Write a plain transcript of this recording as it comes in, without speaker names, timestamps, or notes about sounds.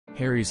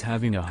Harry's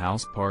having a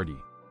house party.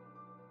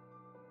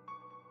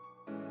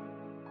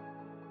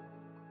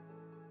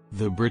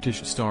 The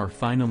British star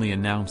finally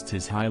announced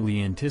his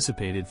highly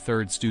anticipated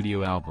third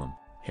studio album,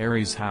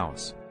 Harry's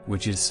House,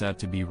 which is set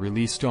to be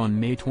released on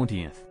May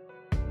 20th.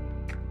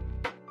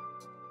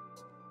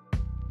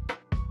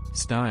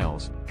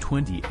 Styles,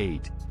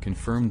 28,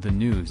 confirmed the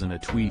news in a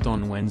tweet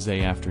on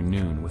Wednesday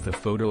afternoon with a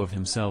photo of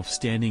himself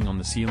standing on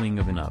the ceiling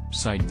of an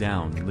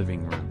upside-down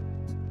living room.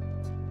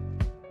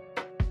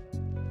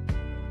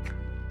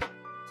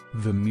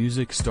 The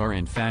music star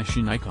and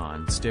fashion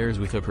icon stares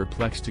with a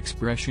perplexed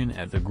expression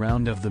at the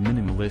ground of the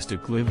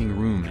minimalistic living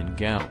room in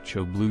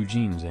gaucho blue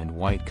jeans and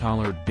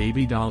white-collared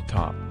baby-doll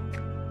top.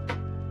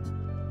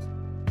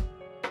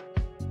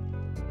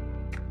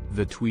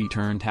 The tweet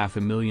earned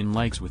 500,000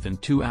 likes within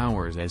 2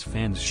 hours as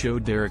fans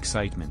showed their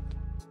excitement.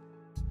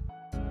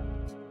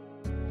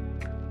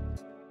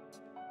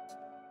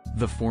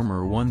 The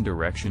former One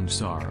Direction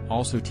star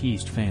also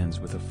teased fans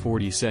with a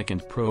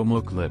 40-second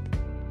promo clip.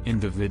 In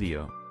the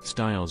video,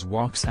 Styles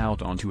walks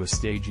out onto a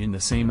stage in the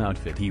same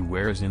outfit he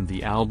wears in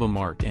the album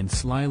art and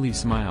slyly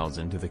smiles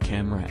into the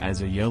camera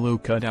as a yellow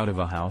cutout of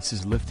a house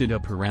is lifted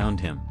up around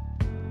him.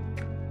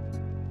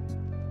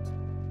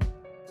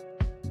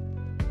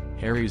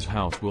 Harry's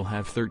House will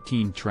have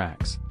 13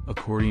 tracks,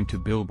 according to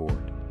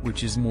Billboard,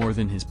 which is more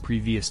than his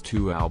previous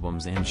 2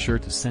 albums and sure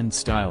to send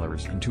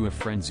stylers into a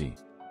frenzy.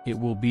 It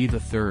will be the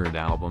third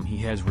album he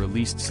has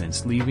released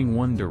since leaving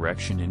One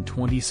Direction in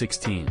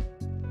 2016.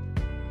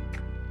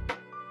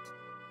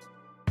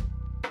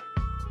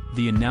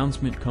 The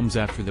announcement comes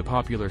after the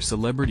popular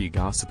celebrity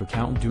gossip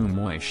account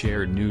Dumois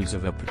shared news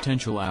of a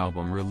potential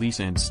album release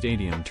and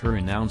stadium tour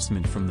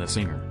announcement from the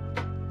singer.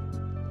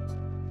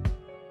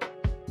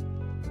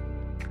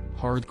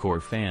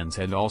 Hardcore fans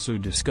had also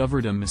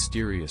discovered a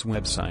mysterious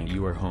website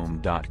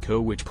yourhome.co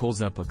which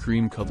pulls up a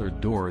cream-colored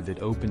door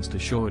that opens to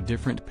show a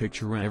different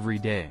picture every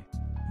day.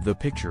 The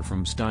picture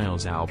from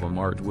Styles' album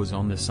art was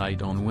on the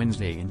site on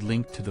Wednesday and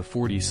linked to the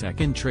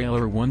 40-second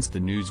trailer once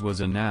the news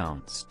was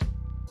announced.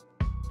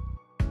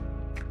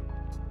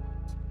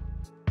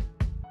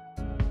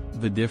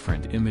 The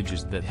different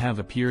images that have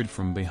appeared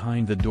from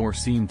behind the door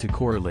seem to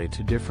correlate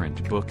to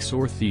different books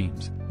or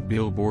themes,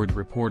 Billboard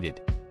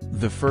reported.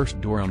 The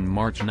first door on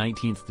March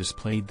 19th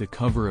displayed the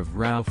cover of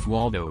Ralph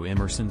Waldo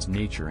Emerson's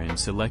Nature and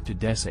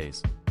Selected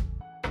Essays.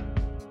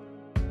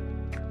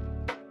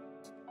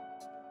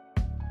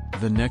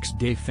 The next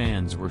day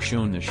fans were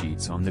shown the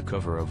sheets on the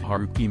cover of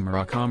Haruki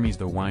Murakami's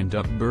The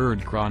Wind-Up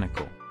Bird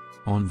Chronicle.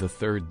 On the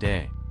third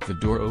day, the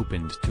door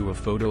opened to a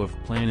photo of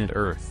planet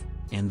Earth,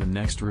 and the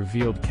next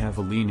revealed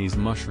Cavallini's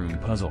Mushroom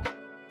Puzzle.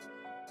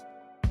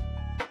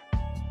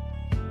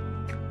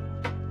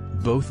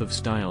 Both of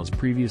Styles'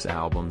 previous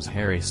albums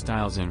Harry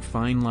Styles and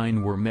Fine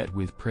Line were met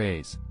with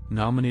praise,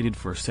 nominated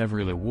for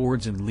several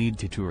awards and lead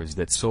to tours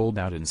that sold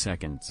out in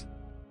seconds.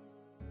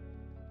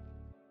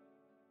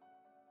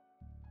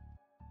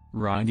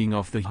 Riding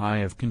off the high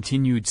of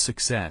continued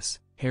success,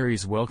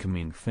 Harry's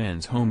welcoming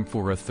fans home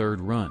for a third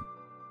run.